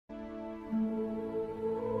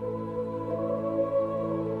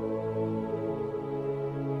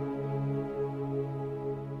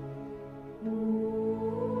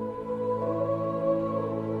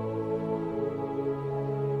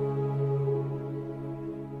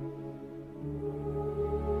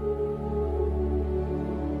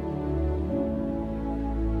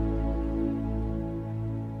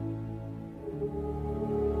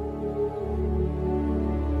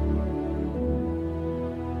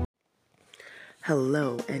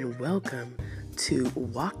Hello and welcome to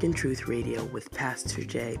Walk in Truth Radio with Pastor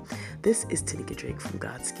Jay. This is Tanika Drake from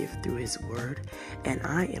God's Gift Through His Word, and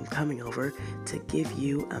I am coming over to give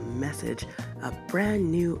you a message, a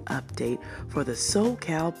brand new update for the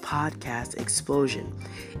SoCal Podcast Explosion.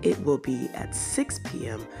 It will be at 6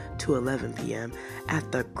 p.m. to 11 p.m.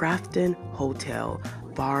 at the Grafton Hotel,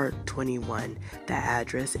 Bar 21. The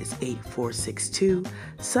address is 8462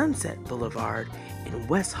 Sunset Boulevard in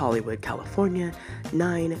West Hollywood, California,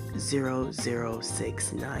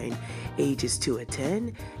 90069. Ages to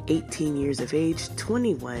attend, 18 years of age,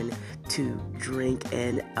 21 to drink,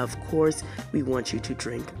 and of course, we want you to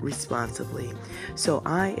drink responsibly. So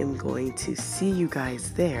I am going to see you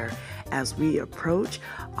guys there as we approach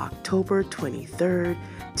October 23rd,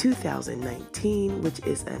 2019, which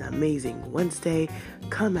is an amazing Wednesday.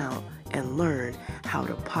 Come out and learn how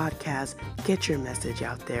to podcast, get your message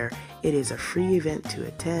out there. It is a free event to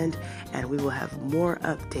attend, and we will have more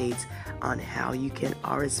updates on how you can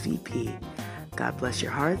RSVP. God bless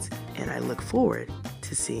your hearts, and I look forward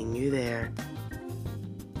to seeing you there.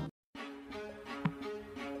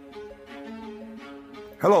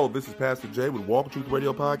 Hello, this is Pastor Jay with Walk in Truth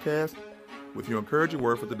Radio Podcast with your encouraging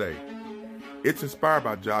word for today. It's inspired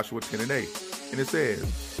by Joshua 10:8, and it says,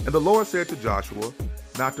 "And the Lord said to Joshua,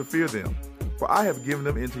 not to fear them, for I have given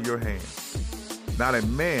them into your hand. Not a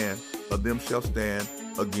man of them shall stand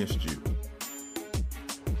against you."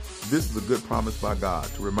 This is a good promise by God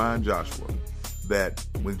to remind Joshua that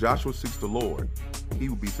when Joshua seeks the Lord, he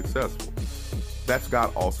will be successful. That's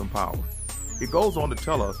God's awesome power. It goes on to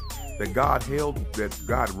tell us that God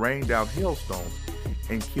rained down hailstones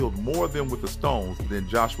and killed more of them with the stones than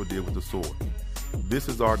Joshua did with the sword. This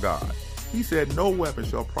is our God. He said, "No weapon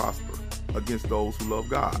shall prosper against those who love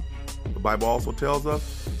God." The Bible also tells us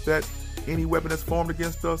that any weapon that's formed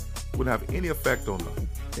against us won't have any effect on us.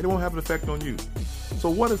 It won't have an effect on you. So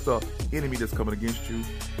what is the enemy that's coming against you?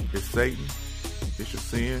 It's Satan. It's your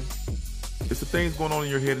sin. It's the things going on in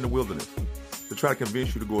your head in the wilderness to try to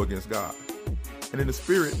convince you to go against God. And in the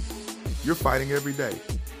spirit, you're fighting every day.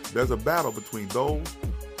 There's a battle between those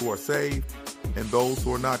who are saved and those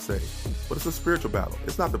who are not saved. But it's a spiritual battle.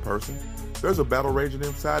 It's not the person. There's a battle raging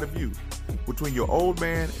inside of you between your old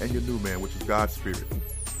man and your new man, which is God's spirit.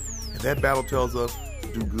 And that battle tells us to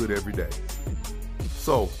do good every day.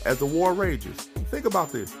 So, as the war rages, think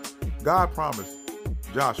about this. God promised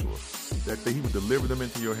Joshua that he would deliver them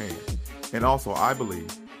into your hand. And also, I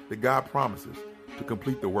believe that God promises to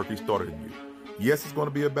complete the work he started in you. Yes, it's going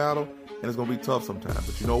to be a battle, and it's going to be tough sometimes.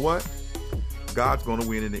 But you know what? God's going to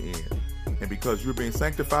win in the end. And because you're being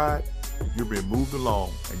sanctified, you're being moved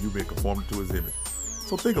along, and you're being conformed to his image.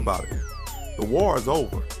 So think about it. The war is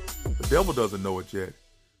over. The devil doesn't know it yet,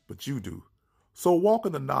 but you do. So walk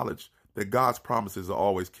in the knowledge that God's promises are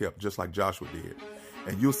always kept, just like Joshua did.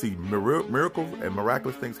 And you'll see miracles and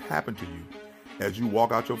miraculous things happen to you as you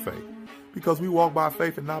walk out your faith. Because we walk by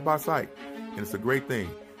faith and not by sight. And it's a great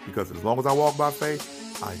thing, because as long as I walk by faith,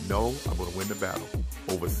 I know I'm going to win the battle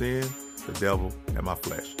over sin, the devil, and my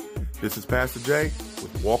flesh. This is Pastor Jay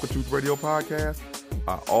with Walk in Truth Radio Podcast.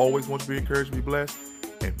 I always want you to be encouraged, be blessed,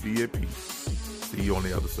 and be at peace. See you on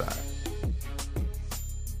the other side.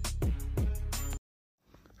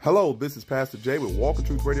 Hello, this is Pastor Jay with Walk in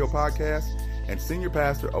Truth Radio Podcast and Senior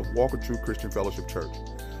Pastor of Walk in Truth Christian Fellowship Church.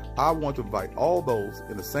 I want to invite all those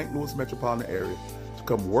in the St. Louis metropolitan area to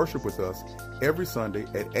come worship with us every Sunday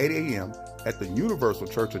at 8 a.m. at the Universal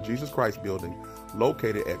Church of Jesus Christ building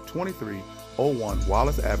located at 2301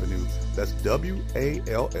 Wallace Avenue. That's WALLIS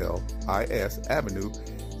Avenue,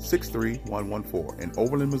 63114 in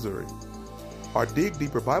Overland, Missouri. Our Dig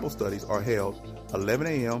Deeper Bible studies are held 11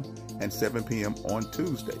 a.m. and 7 p.m. on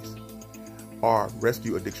Tuesdays. Our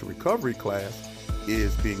Rescue Addiction Recovery class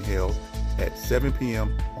is being held at 7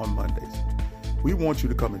 p.m. on Mondays. We want you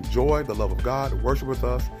to come enjoy the love of God, worship with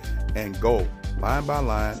us, and go line by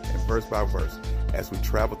line and verse by verse as we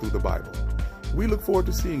travel through the Bible. We look forward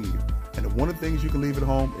to seeing you, and one of the things you can leave at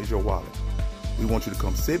home is your wallet. We want you to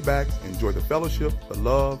come sit back, enjoy the fellowship, the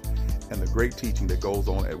love, and the great teaching that goes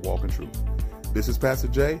on at Walk in Truth. This is Pastor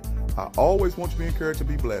Jay. I always want you to be encouraged and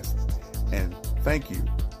be blessed, and thank you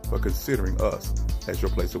for considering us as your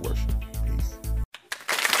place of worship.